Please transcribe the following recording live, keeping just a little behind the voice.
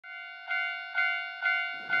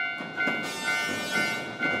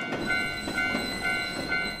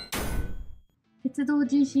鉄道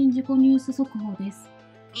人身事故ニュース速報です。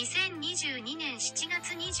2022年7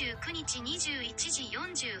月29日21時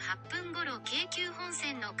48分頃、京急本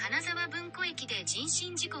線の金沢文庫駅で人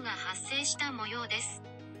身事故が発生した模様です。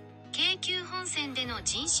京急本線での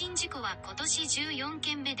人身事故は今年14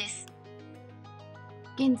件目です。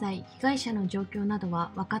現在、被害者の状況など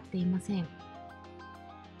は分かっていません。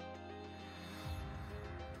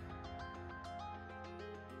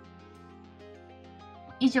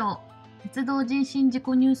以上、鉄道人身事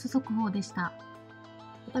故ニュース速報でした。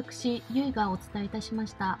私、ゆいがお伝えいたしま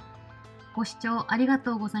した。ご視聴ありが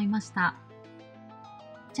とうございました。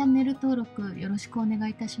チャンネル登録よろしくお願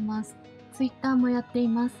いいたします。Twitter もやってい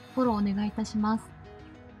ます。フォローお願いいたします。